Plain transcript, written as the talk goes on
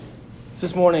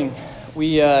This morning,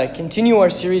 we continue our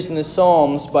series in the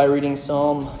Psalms by reading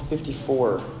Psalm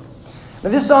 54. Now,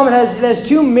 this psalm it has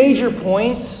two major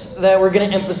points that we're going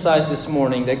to emphasize this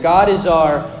morning. That God is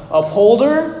our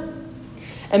upholder,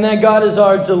 and that God is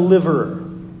our deliverer.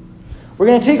 We're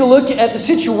going to take a look at the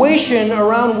situation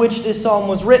around which this psalm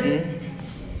was written,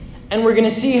 and we're going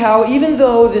to see how, even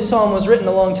though this psalm was written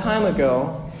a long time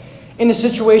ago, in a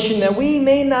situation that we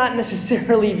may not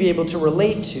necessarily be able to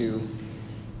relate to,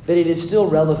 that it is still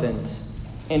relevant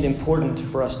and important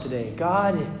for us today.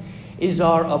 God is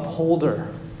our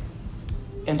upholder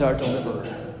and our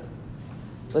deliverer.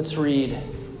 Let's read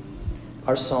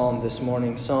our psalm this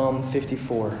morning, Psalm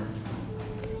 54.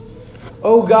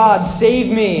 O God,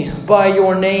 save me by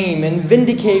your name and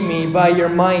vindicate me by your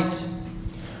might.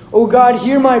 O God,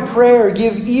 hear my prayer.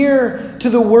 Give ear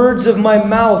to the words of my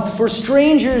mouth, for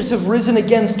strangers have risen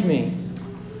against me.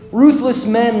 Ruthless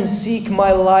men seek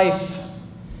my life.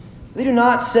 They do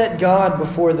not set God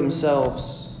before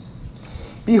themselves.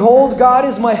 Behold, God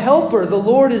is my helper. The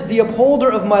Lord is the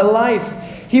upholder of my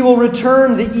life. He will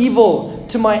return the evil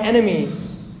to my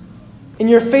enemies. In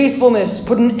your faithfulness,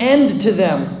 put an end to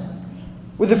them.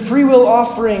 With a freewill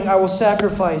offering, I will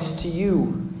sacrifice to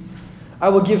you. I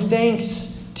will give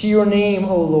thanks to your name,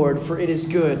 O Lord, for it is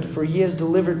good, for he has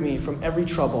delivered me from every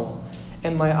trouble,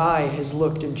 and my eye has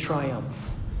looked in triumph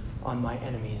on my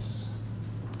enemies.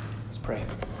 Let's pray.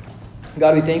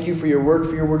 God, we thank you for your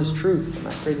word is truth, and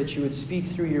I pray that you would speak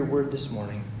through your word this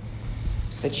morning,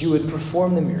 that you would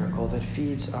perform the miracle that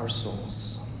feeds our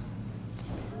souls.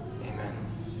 Amen.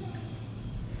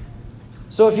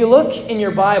 So if you look in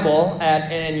your Bible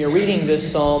and you're reading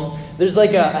this psalm, there's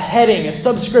like a heading, a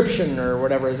subscription or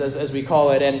whatever as we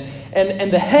call it,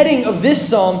 and the heading of this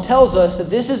psalm tells us that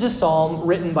this is a psalm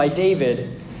written by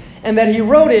David, and that he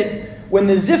wrote it when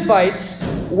the Ziphites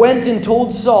went and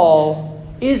told Saul,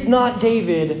 "Is not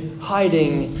David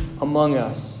hiding among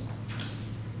us?"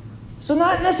 So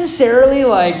not necessarily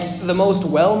like the most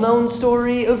well-known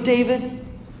story of David,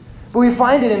 but we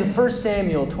find it in 1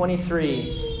 Samuel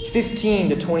 23, 15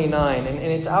 to 29. And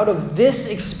it's out of this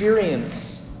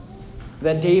experience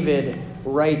that David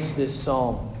writes this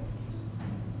psalm.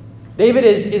 David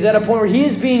is at a point where he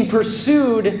is being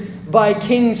pursued by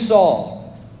King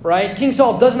Saul, right? King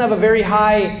Saul doesn't have a very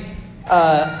high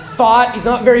thought. He's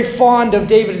not very fond of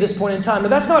David at this point in time. But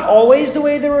that's not always the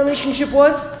way their relationship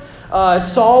was.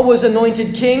 Saul was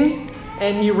anointed king,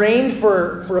 and he reigned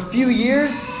for a few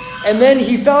years, and then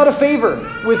he fell out of favor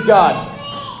with God.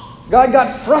 God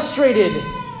got frustrated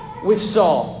with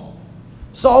Saul.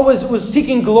 Saul was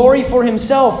seeking glory for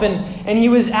himself, and he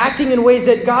was acting in ways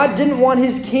that God didn't want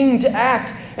his king to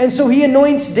act. And so he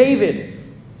anoints David.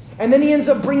 And then he ends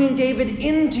up bringing David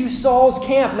into Saul's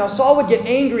camp. Now, Saul would get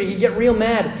angry. He'd get real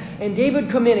mad. And David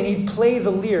would come in and he'd play the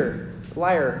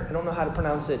lyre. I don't know how to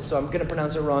pronounce it, so I'm going to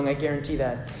pronounce it wrong. I guarantee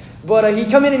that. But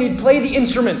he'd come in and he'd play the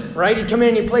instrument, right? He'd come in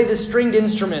and he'd play this stringed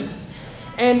instrument.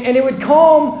 And it would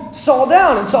calm Saul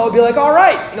down. And Saul would be like, all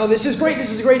right, this is great.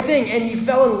 This is a great thing. And he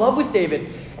fell in love with David.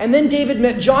 And then David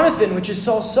met Jonathan, which is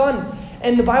Saul's son.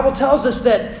 And the Bible tells us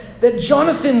that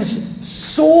Jonathan's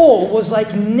soul was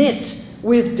like knit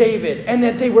with David, and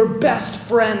that they were best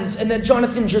friends, and that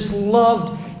Jonathan just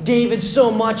loved David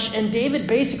so much, and David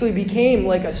basically became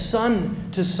like a son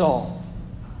to Saul.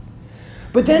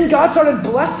 But then God started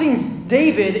blessing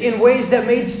David in ways that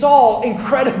made Saul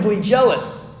incredibly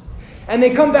jealous. And they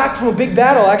come back from a big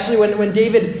battle, actually, when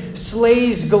David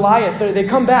slays Goliath. They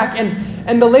come back,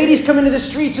 and the ladies come into the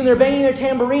streets, and they're banging their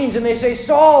tambourines, and they say,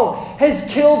 Saul has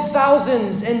killed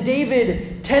thousands, and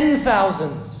David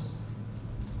 10,000s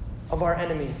of our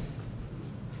enemies.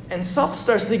 And Saul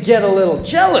starts to get a little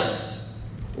jealous.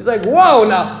 He's like, whoa,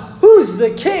 now, who's the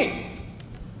king?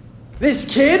 This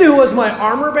kid who was my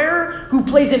armor bearer, who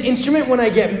plays an instrument when I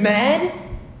get mad?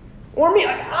 Or me?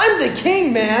 I'm the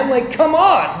king, man. Like, come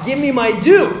on, give me my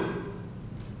due.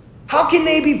 How can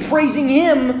they be praising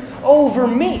him over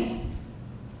me?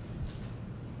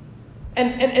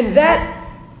 And that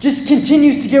just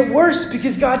continues to get worse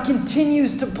because God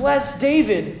continues to bless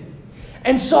David.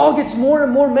 And Saul gets more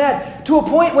and more mad to a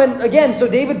point when, again, so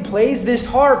David plays this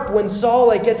harp when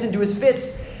Saul gets into his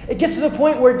fits. It gets to the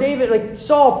point where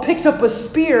Saul picks up a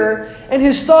spear, and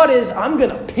his thought is, I'm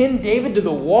going to pin David to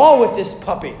the wall with this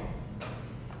puppy.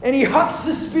 And he hucks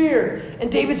the spear,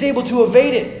 and David's able to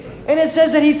evade it. And it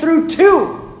says that he threw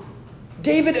two.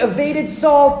 David evaded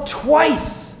Saul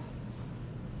twice.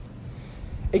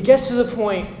 It gets to the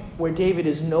point where David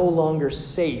is no longer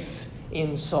safe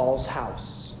in Saul's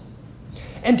house.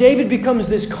 And David becomes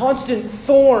this constant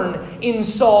thorn in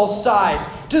Saul's side,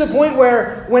 to the point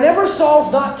where whenever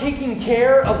Saul's not taking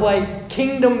care of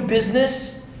kingdom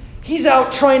business. He's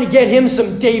out trying to get him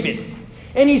some David.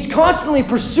 And he's constantly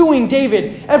pursuing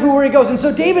David everywhere he goes. And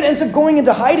so David ends up going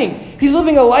into hiding. He's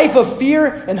living a life of fear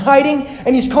and hiding.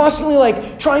 And he's constantly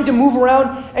trying to move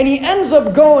around. And he ends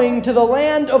up going to the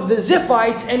land of the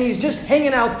Ziphites. And he's just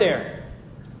hanging out there.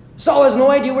 Saul has no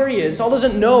idea where he is. Saul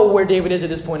doesn't know where David is at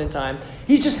this point in time.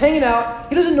 He's just hanging out.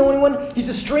 He doesn't know anyone. He's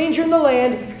a stranger in the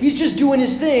land. He's just doing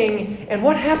his thing. And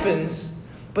what happens?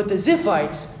 But the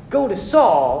Ziphites go to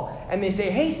Saul and they say,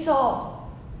 "Hey,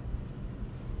 Saul,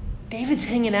 David's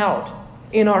hanging out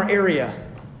in our area."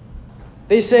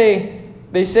 They say,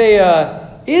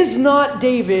 "Is not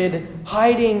David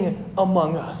hiding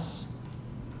among us?"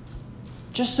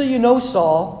 Just so you know,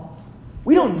 Saul,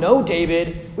 we don't know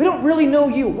David. We don't really know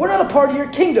you. We're not a part of your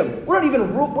kingdom. We're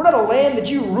not a land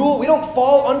that you rule. We don't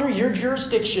fall under your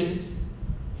jurisdiction.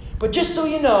 But just so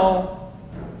you know,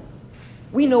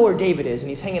 we know where David is, and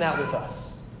he's hanging out with us.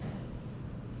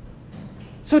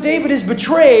 So David is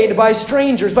betrayed by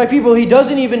strangers, by people he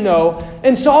doesn't even know.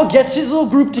 And Saul gets his little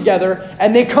group together,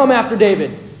 and they come after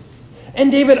David. And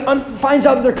David finds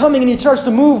out that they're coming, and he starts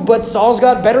to move, but Saul's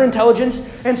got better intelligence,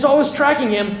 and Saul is tracking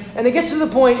him. And it gets to the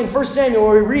point in 1 Samuel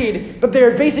where we read that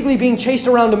they're basically being chased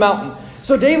around a mountain.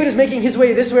 So David is making his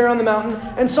way this way around the mountain,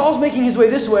 and Saul's making his way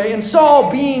this way. And Saul,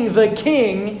 being the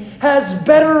king, has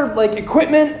better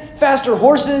equipment, faster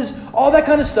horses, all that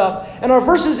kind of stuff. And our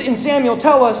verses in Samuel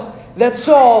tell us that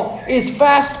Saul is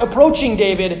fast approaching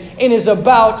David and is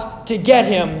about to get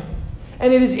him.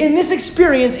 And it is in this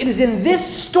experience, it is in this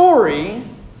story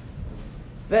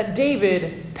that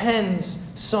David pens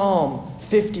Psalm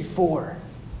 54.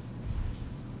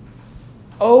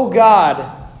 "Oh God,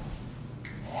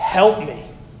 help me.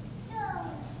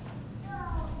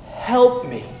 Help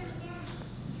me."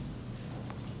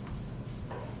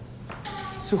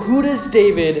 So who does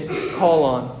David call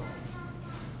on?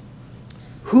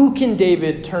 Who can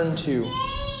David turn to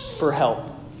for help?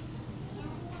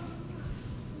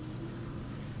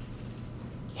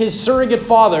 His surrogate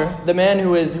father, the man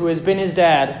who has been his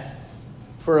dad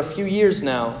for a few years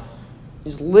now,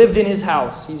 he's lived in his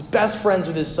house, he's best friends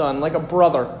with his son, like a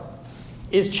brother,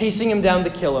 is chasing him down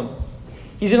to kill him.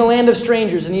 He's in a land of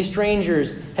strangers, and these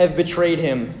strangers have betrayed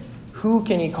him. Who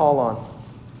can he call on?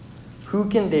 Who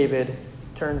can David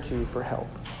turn to for help?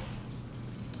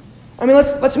 I mean,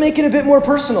 let's make it a bit more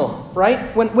personal, right?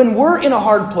 When we're in a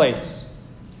hard place,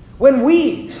 when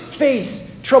we face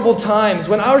troubled times,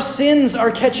 when our sins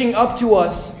are catching up to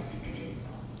us,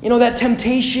 that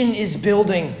temptation is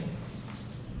building.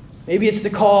 Maybe it's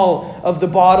the call of the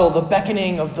bottle, the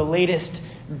beckoning of the latest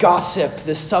gossip,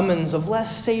 the summons of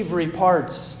less savory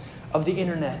parts of the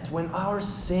internet. When our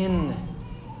sin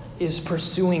is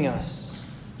pursuing us,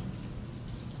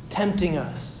 tempting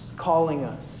us, calling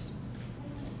us,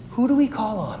 who do we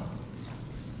call on?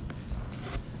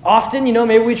 Often,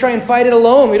 maybe we try and fight it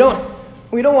alone. We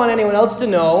don't want anyone else to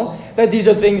know that these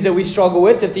are things that we struggle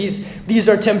with, that these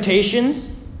are temptations.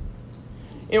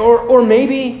 Or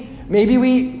maybe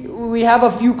we have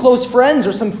a few close friends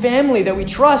or some family that we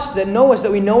trust, that know us,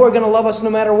 that we know are going to love us no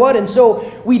matter what. And so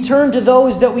we turn to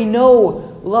those that we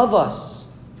know love us.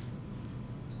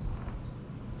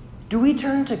 Do we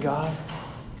turn to God?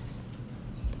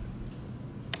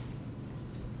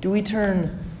 Do we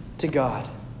turn to God?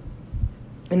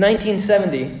 In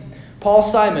 1970, Paul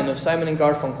Simon of Simon &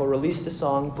 Garfunkel released the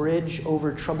song "Bridge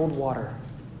Over Troubled Water."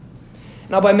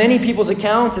 Now, by many people's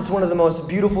accounts, it's one of the most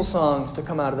beautiful songs to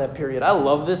come out of that period. I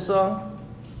love this song.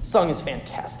 The song is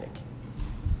fantastic.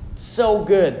 It's so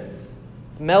good.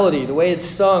 The melody, the way it's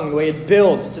sung, the way it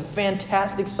builds, it's a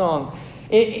fantastic song.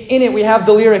 In it, we have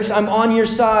the lyrics, "I'm on your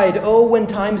side, oh, when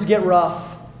times get rough.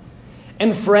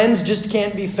 And friends just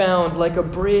can't be found, like a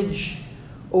bridge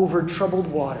over troubled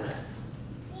water.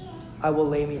 I will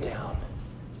lay me down.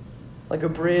 Like a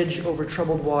bridge over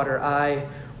troubled water, I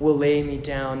will lay me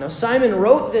down." Now, Simon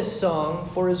wrote this song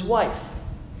for his wife.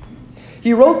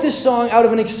 He wrote this song out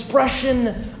of an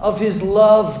expression of his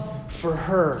love for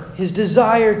her, his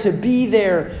desire to be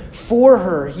there for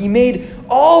her. He made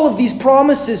all of these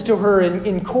promises to her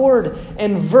in chord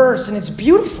and verse, and it's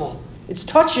beautiful. It's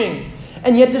touching.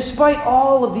 And yet, despite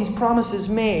all of these promises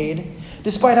made,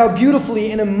 despite how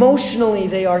beautifully and emotionally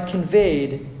they are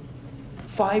conveyed,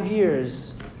 5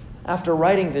 years after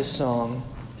writing this song,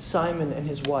 Simon and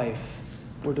his wife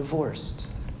were divorced.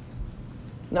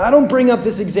 Now, I don't bring up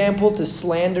this example to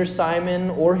slander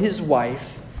Simon or his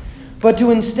wife, but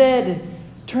to instead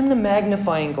turn the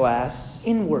magnifying glass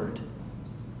inward.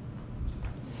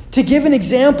 To give an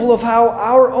example of how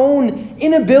our own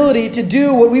inability to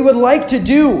do what we would like to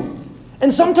do,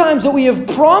 and sometimes what we have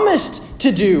promised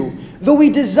to do, though we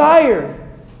desire,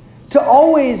 to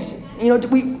always,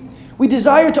 we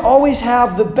desire to always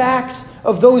have the backs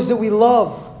of those that we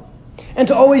love and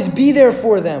to always be there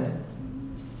for them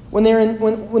when they're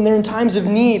in times of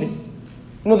need.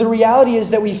 The reality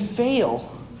is that we fail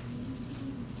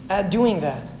at doing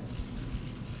that.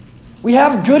 We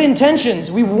have good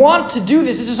intentions. We want to do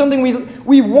this. This is something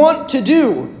we want to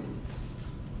do.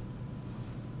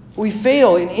 We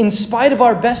fail in spite of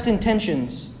our best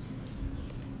intentions.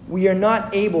 We are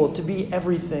not able to be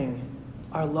everything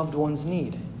our loved ones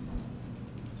need.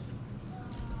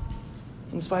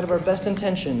 In spite of our best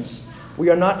intentions, we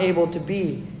are not able to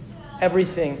be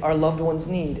everything our loved ones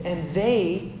need. And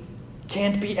they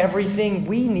can't be everything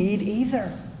we need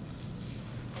either.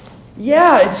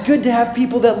 Yeah, it's good to have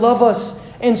people that love us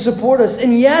and support us.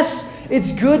 And yes,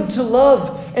 it's good to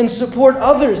love and support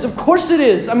others. Of course it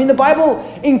is. The Bible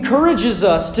encourages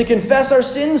us to confess our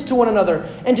sins to one another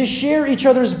and to share each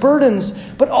other's burdens.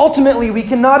 But ultimately, we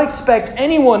cannot expect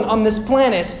anyone on this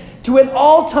planet to at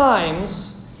all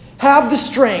times have the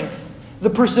strength, the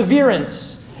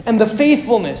perseverance, and the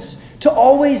faithfulness to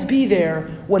always be there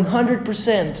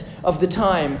 100% of the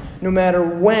time, no matter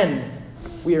when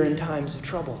we are in times of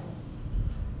trouble.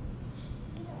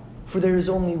 For there is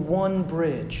only one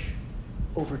bridge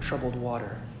over troubled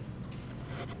water.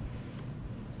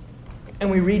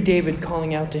 And we read David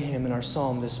calling out to him in our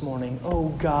psalm this morning, "Oh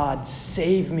God,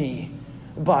 save me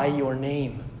by your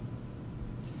name.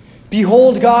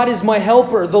 Behold, God is my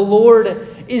helper. The Lord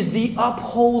is the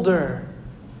upholder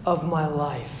of my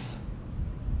life."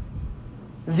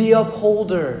 The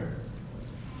upholder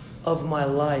of my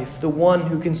life. The one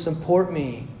who can support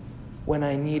me when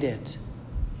I need it.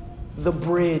 The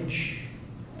bridge.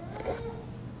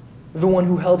 The one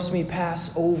who helps me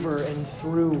pass over and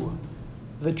through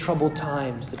the troubled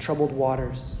times, the troubled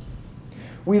waters.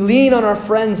 We lean on our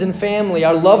friends and family,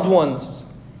 our loved ones,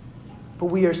 but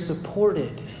we are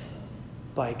supported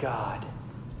by God.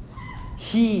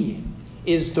 He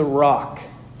is the rock.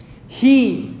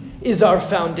 He is our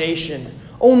foundation.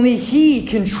 Only He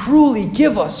can truly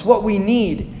give us what we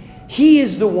need. He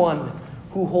is the one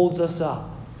who holds us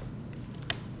up,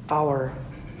 our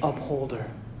upholder.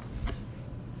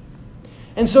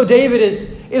 And so David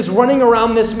is running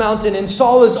around this mountain, and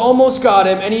Saul has almost got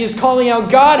him, and he is calling out,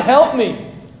 "God, help me.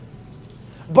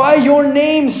 By your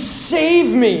name, save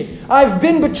me. I've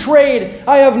been betrayed.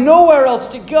 I have nowhere else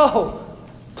to go.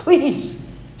 Please,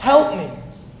 help me."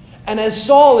 And as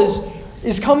Saul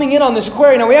is coming in on this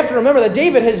quarry, now we have to remember that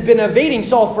David has been evading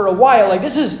Saul for a while.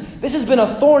 This has been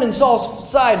a thorn in Saul's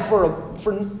side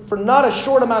for not a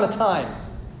short amount of time.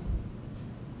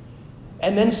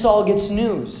 And then Saul gets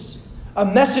news. A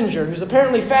messenger who's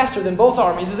apparently faster than both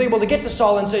armies is able to get to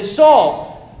Saul and say,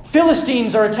 "Saul,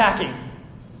 Philistines are attacking.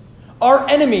 Our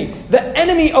enemy, the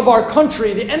enemy of our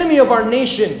country, the enemy of our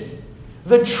nation,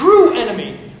 the true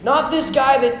enemy, not this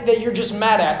guy that you're just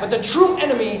mad at, but the true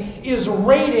enemy is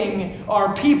raiding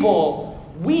our people.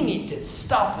 We need to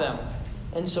stop them."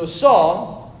 And so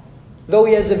Saul, though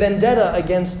he has a vendetta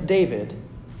against David,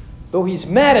 though he's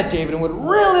mad at David and would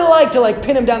really like to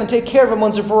pin him down and take care of him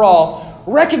once and for all,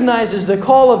 recognizes the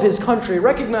call of his country,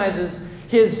 recognizes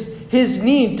his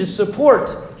need to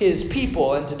support his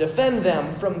people and to defend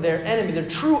them from their enemy, their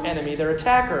true enemy, their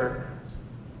attacker,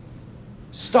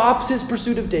 stops his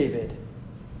pursuit of David,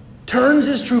 turns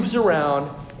his troops around,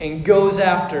 and goes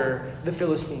after the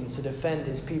Philistines to defend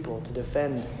his people, to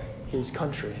defend his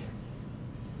country.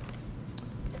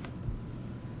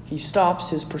 He stops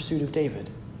his pursuit of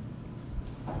David.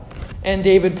 And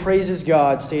David praises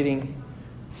God, stating,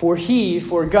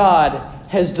 For God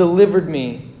has delivered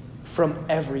me from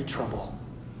every trouble."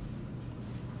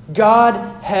 God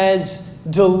has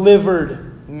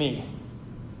delivered me.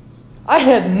 I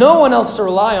had no one else to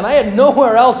rely on. I had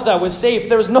nowhere else that was safe.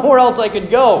 There was nowhere else I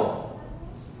could go.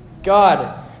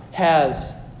 God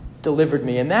has delivered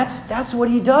me. And that's what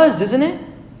He does, isn't it?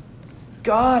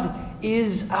 God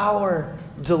is our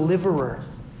deliverer.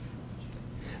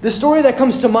 The story that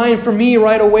comes to mind for me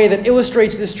right away that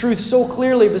illustrates this truth so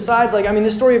clearly, besides, the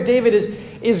story of David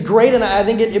is great, and I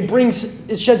think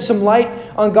it sheds some light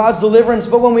on God's deliverance.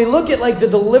 But when we look at the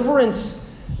deliverance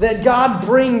that God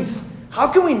brings, how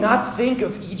can we not think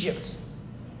of Egypt?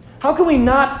 How can we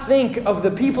not think of the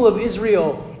people of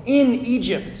Israel in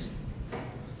Egypt?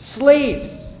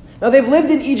 Slaves. Now, they've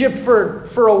lived in Egypt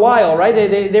for a while, right?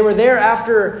 They were there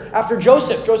after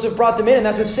Joseph. Joseph brought them in, and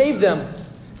that's what saved them.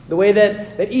 The way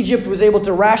that Egypt was able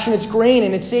to ration its grain,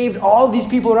 and it saved all of these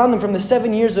people around them from the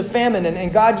 7 years of famine.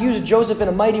 And God used Joseph in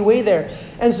a mighty way there.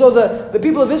 And so the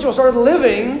people of Israel started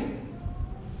living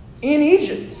in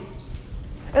Egypt.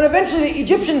 And eventually the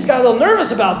Egyptians got a little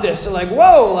nervous about this. They're like,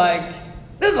 whoa,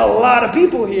 there's a lot of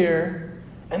people here,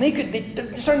 and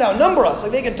they're starting to outnumber us.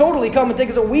 Like, they could totally come and take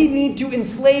us. So we need to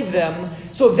enslave them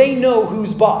so they know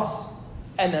who's boss.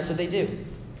 And that's what they do.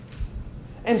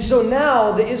 And so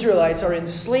now the Israelites are in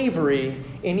slavery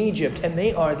in Egypt, and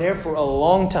they are there for a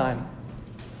long time.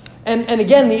 And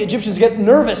again, the Egyptians get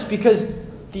nervous because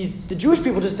the Jewish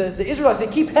people, the Israelites, they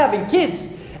keep having kids.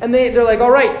 And they're like,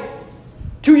 all right,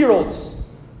 2-year-olds.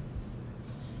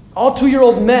 All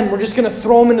 2-year-old men, we're just going to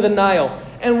throw them into the Nile.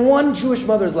 And one Jewish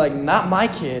mother's like, not my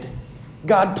kid.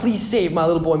 God, please save my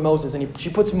little boy Moses. And she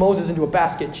puts Moses into a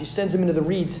basket and she sends him into the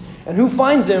reeds. And who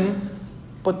finds him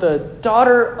but the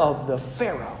daughter of the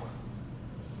Pharaoh?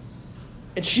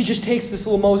 And she just takes this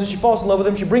little Moses, she falls in love with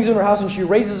him, she brings him to her house and she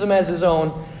raises him as his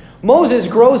own. Moses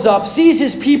grows up, sees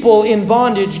his people in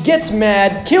bondage, gets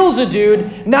mad, kills a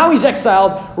dude, now he's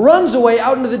exiled, runs away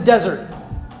out into the desert.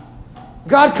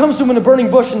 God comes to him in a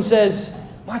burning bush and says,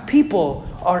 my people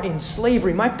are in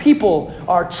slavery. My people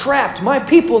are trapped. My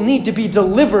people need to be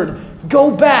delivered. Go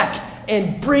back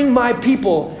and bring my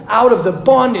people out of the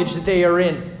bondage that they are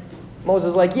in. Moses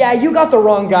is like, yeah, you got the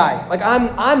wrong guy. Like,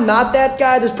 I'm not that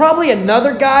guy. There's probably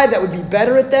another guy that would be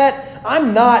better at that.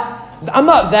 I'm not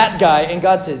that guy. And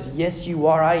God says, yes, you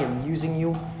are. I am using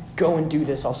you. Go and do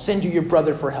this. I'll send you your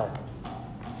brother for help.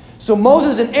 So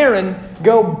Moses and Aaron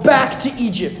go back to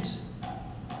Egypt.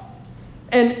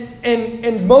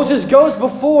 And Moses goes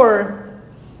before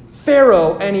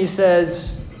Pharaoh and he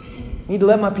says, you need to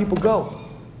let my people go.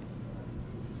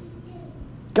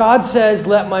 God says,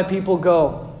 let my people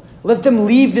go. Let them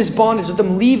leave this bondage. Let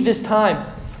them leave this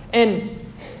time. And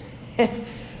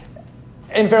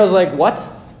Pharaoh's like, what?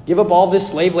 Give up all this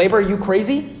slave labor? Are you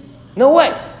crazy? No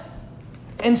way.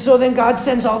 And so then God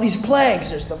sends all these plagues.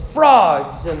 There's the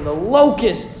frogs and the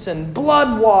locusts and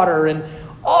blood water and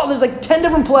there's like 10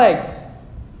 different plagues.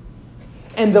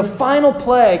 And the final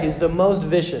plague is the most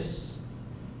vicious.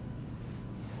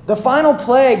 The final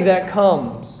plague that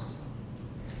comes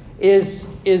is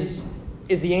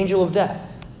the angel of death.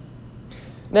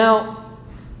 Now,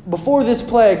 before this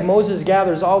plague, Moses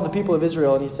gathers all the people of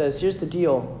Israel and he says, here's the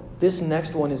deal. This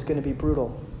next one is going to be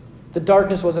brutal. The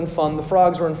darkness wasn't fun. The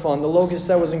frogs weren't fun. The locusts,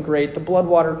 that wasn't great. The blood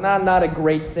water, not a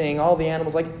great thing. All the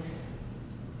animals, like,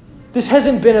 this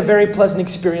hasn't been a very pleasant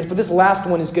experience, but this last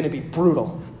one is going to be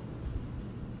brutal.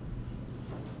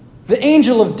 The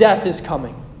angel of death is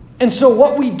coming. And so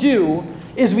what we do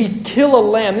is we kill a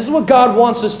lamb. This is what God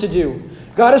wants us to do.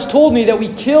 God has told me that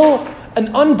we kill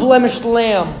an unblemished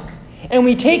lamb and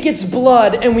we take its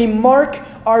blood and we mark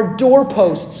our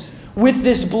doorposts with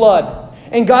this blood.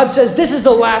 And God says, this is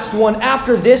the last one.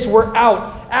 After this, we're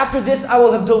out. After this, I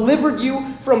will have delivered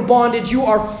you from bondage. You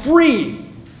are free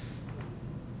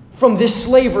from this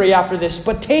slavery after this.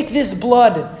 But take this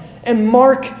blood and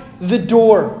mark the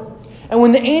door. And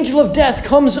when the angel of death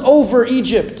comes over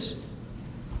Egypt,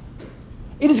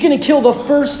 it is going to kill the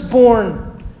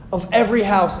firstborn of every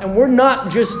house. And we're not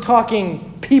just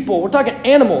talking people. We're talking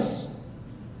animals.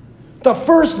 The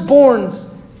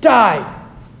firstborns died.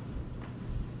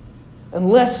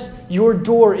 Unless your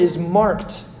door is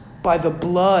marked by the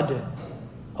blood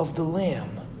of the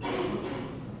Lamb.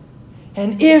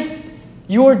 And if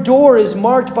your door is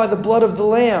marked by the blood of the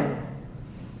Lamb,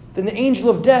 then the angel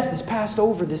of death has passed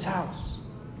over this house.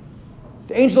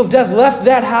 The angel of death left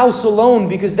that house alone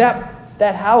because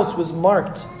that house was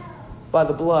marked by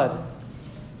the blood.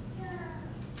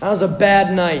 That was a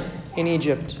bad night in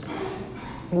Egypt.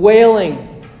 Wailing.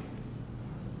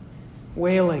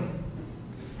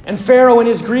 And Pharaoh in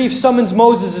his grief summons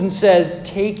Moses and says,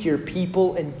 take your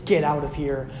people and get out of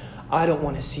here. I don't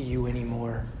want to see you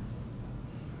anymore.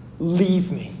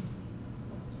 Leave me.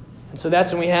 And so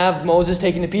that's when we have Moses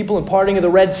taking the people and parting of the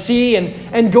Red Sea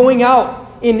and going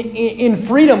out in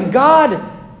freedom. God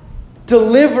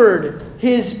delivered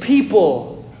his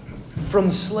people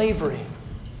from slavery.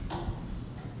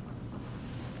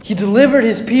 He delivered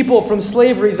his people from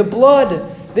slavery. The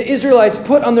blood the Israelites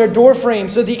put on their doorframe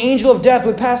so the angel of death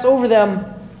would pass over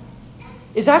them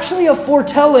is actually a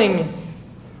foretelling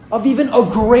of even a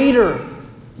greater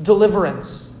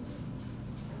deliverance.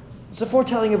 It's a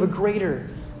foretelling of a greater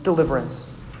deliverance.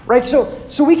 Right? So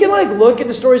we can look at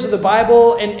the stories of the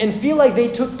Bible and feel like they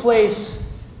took place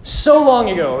so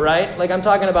long ago, right? Like I'm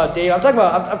talking about David.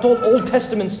 I've told Old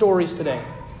Testament stories today.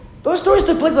 Those stories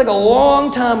took place a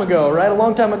long time ago, right? A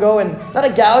long time ago, and not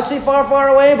a galaxy far, far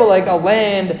away, but a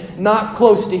land not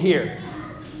close to here,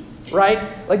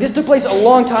 right? This took place a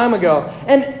long time ago,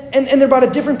 and they're about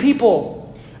a different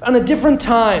people on a different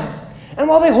time. And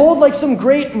while they hold some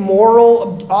great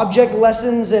moral object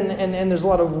lessons, and there's a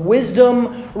lot of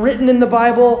wisdom written in the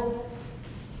Bible,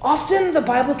 often the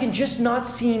Bible can just not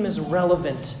seem as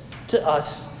relevant to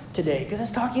us today because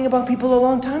it's talking about people a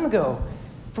long time ago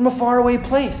from a faraway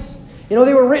place. They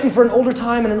were written for an older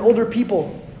time and an older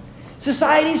people.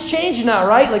 Society's changed now,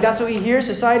 right? Like that's what we hear.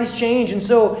 Society's changed. And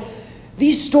so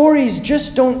these stories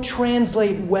just don't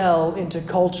translate well into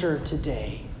culture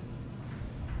today.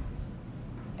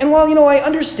 And while, I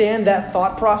understand that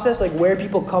thought process, like where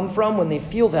people come from when they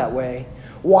feel that way,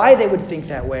 why they would think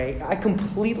that way, I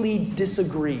completely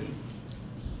disagree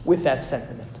with that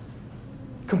sentiment.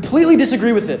 Completely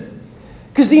disagree with it.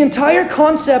 Because the entire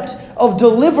concept of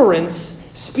deliverance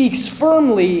speaks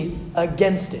firmly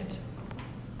against it.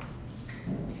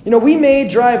 We may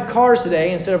drive cars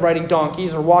today instead of riding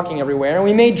donkeys or walking everywhere. And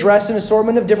we may dress in an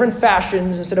assortment of different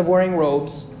fashions instead of wearing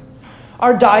robes.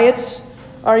 Our diets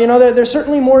are, they're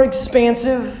certainly more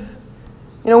expansive.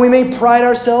 We may pride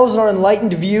ourselves in our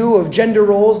enlightened view of gender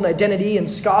roles and identity and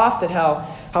scoffed at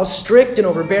how strict and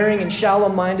overbearing and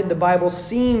shallow-minded the Bible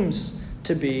seems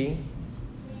to be.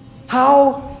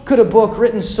 How could a book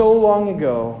written so long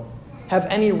ago have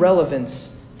any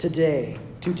relevance to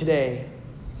today?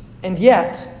 And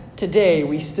yet, today,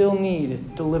 we still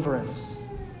need deliverance,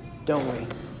 don't we?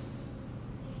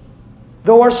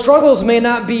 Though our struggles may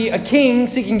not be a king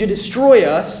seeking to destroy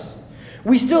us,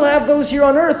 we still have those here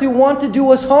on earth who want to do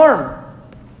us harm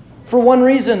for one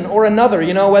reason or another.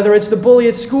 Whether it's the bully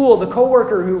at school, the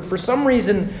coworker who for some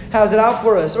reason has it out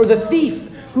for us, or the thief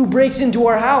who breaks into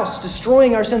our house,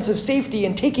 destroying our sense of safety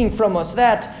and taking from us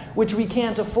that which we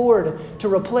can't afford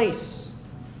to replace.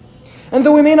 And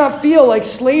though we may not feel like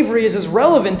slavery is as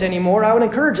relevant anymore, I would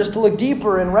encourage us to look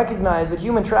deeper and recognize that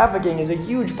human trafficking is a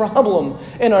huge problem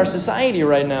in our society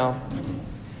right now.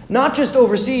 Not just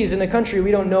overseas in a country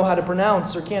we don't know how to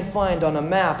pronounce or can't find on a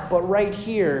map, but right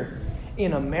here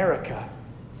in America.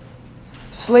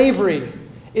 Slavery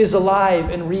is alive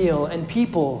and real, and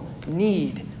people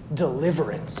need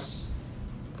deliverance.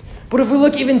 But if we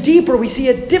look even deeper, we see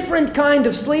a different kind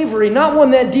of slavery, not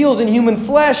one that deals in human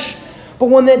flesh, but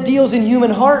one that deals in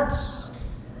human hearts,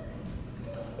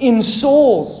 in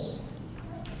souls.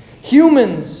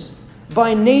 Humans,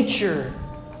 by nature,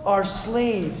 are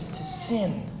slaves to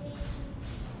sin.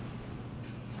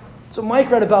 So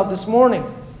Mike read about this morning.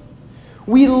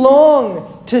 We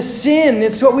long to sin.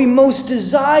 It's what we most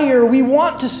desire. We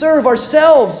want to serve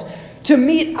ourselves, to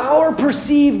meet our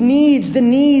perceived needs, the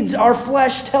needs our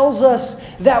flesh tells us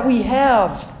that we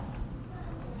have.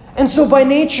 And so by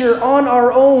nature, on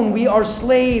our own, we are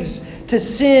slaves to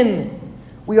sin.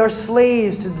 We are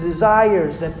slaves to the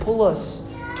desires that pull us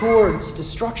towards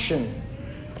destruction.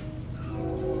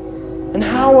 And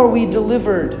how are we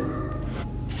delivered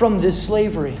from this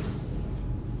slavery?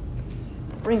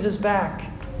 It brings us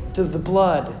back to the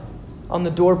blood on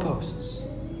the doorposts.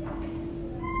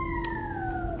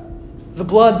 The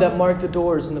blood that marked the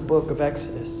doors in the book of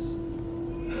Exodus.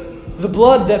 The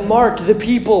blood that marked the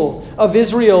people of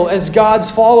Israel as God's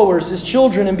followers, His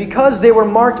children. And because they were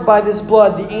marked by this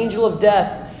blood, the angel of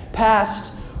death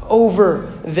passed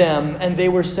over them and they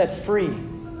were set free.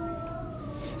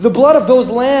 The blood of those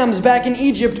lambs back in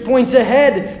Egypt points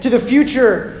ahead to the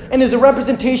future and is a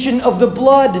representation of the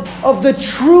blood of the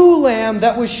true lamb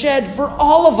that was shed for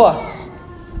all of us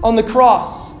on the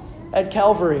cross at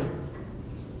Calvary.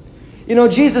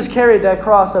 Jesus carried that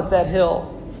cross up that hill.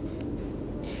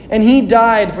 And He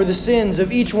died for the sins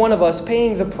of each one of us,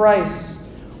 paying the price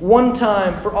one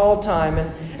time for all time.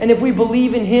 And if we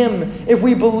believe in Him, if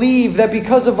we believe that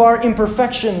because of our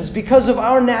imperfections, because of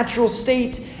our natural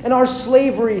state and our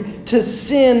slavery to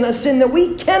sin, a sin that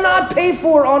we cannot pay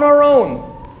for on our own,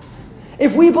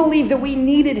 if we believe that we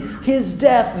needed His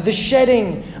death, the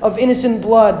shedding of innocent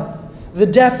blood, the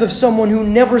death of someone who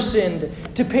never sinned,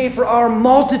 to pay for our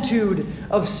multitude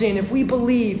of sin, if we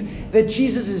believe that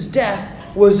Jesus' death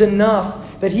was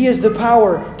enough, that He has the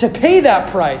power to pay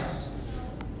that price,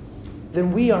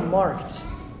 then we are marked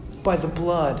by the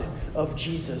blood of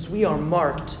Jesus. We are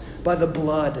marked by the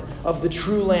blood of the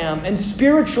true Lamb. And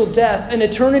spiritual death and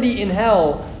eternity in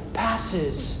hell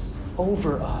passes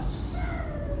over us.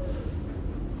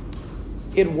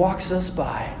 It walks us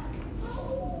by.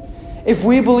 If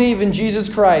we believe in Jesus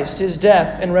Christ, His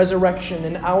death and resurrection,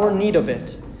 and our need of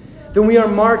it, then we are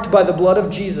marked by the blood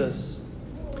of Jesus.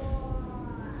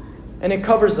 And it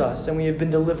covers us, and we have been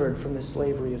delivered from the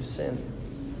slavery of sin.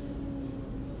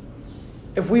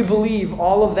 If we believe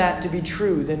all of that to be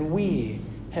true, then we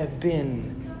have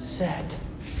been set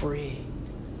free.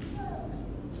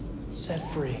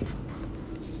 Set free.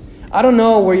 I don't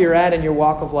know where you're at in your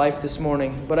walk of life this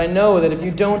morning, but I know that if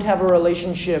you don't have a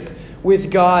relationship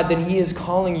with God, then He is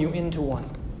calling you into one.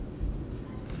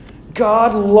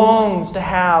 God longs to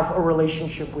have a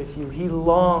relationship with you. He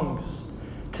longs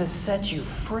to set you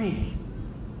free.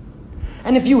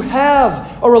 And if you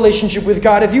have a relationship with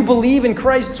God, if you believe in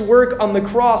Christ's work on the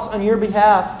cross on your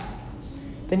behalf,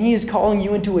 then He is calling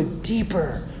you into a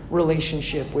deeper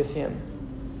relationship with Him.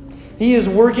 He is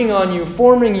working on you,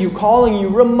 forming you, calling you,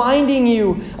 reminding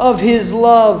you of His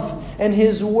love and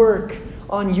His work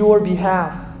on your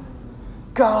behalf.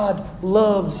 God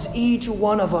loves each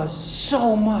one of us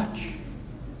so much.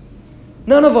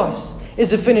 None of us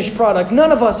is a finished product.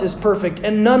 None of us is perfect,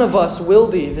 and none of us will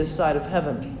be this side of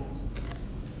heaven.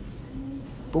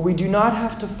 But we do not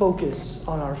have to focus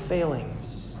on our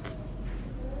failings.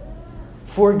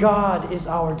 For God is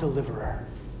our deliverer,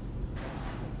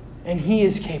 and He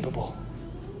is capable.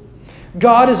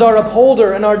 God is our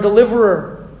upholder and our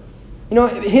deliverer. You know,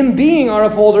 Him being our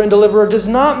upholder and deliverer does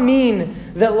not mean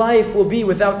that life will be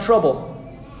without trouble.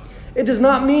 It does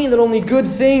not mean that only good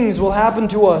things will happen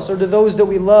to us or to those that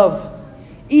we love.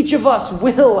 Each of us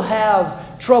will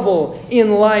have trouble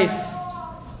in life.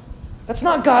 That's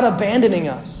not God abandoning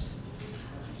us.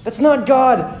 That's not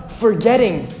God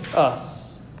forgetting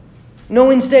us. No,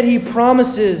 instead He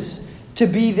promises to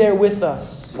be there with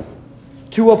us,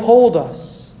 to uphold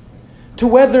us, to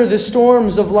weather the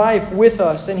storms of life with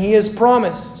us. And He has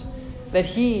promised that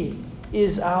He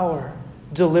is our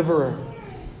deliverer.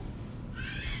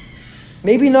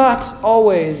 Maybe not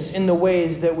always in the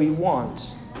ways that we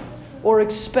want or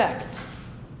expect,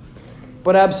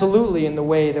 but absolutely in the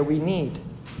way that we need.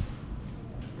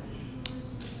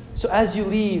 So as you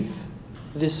leave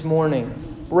this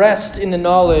morning, rest in the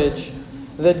knowledge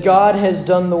that God has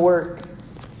done the work.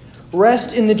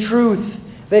 Rest in the truth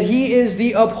that He is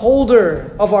the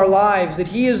upholder of our lives, that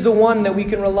He is the one that we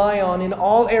can rely on in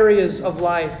all areas of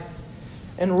life.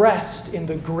 And rest in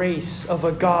the grace of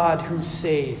a God who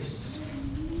saves,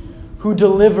 who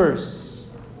delivers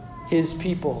His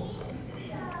people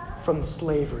from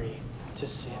slavery to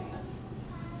sin.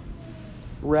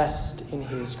 Rest in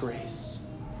His grace.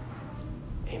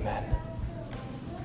 Amen.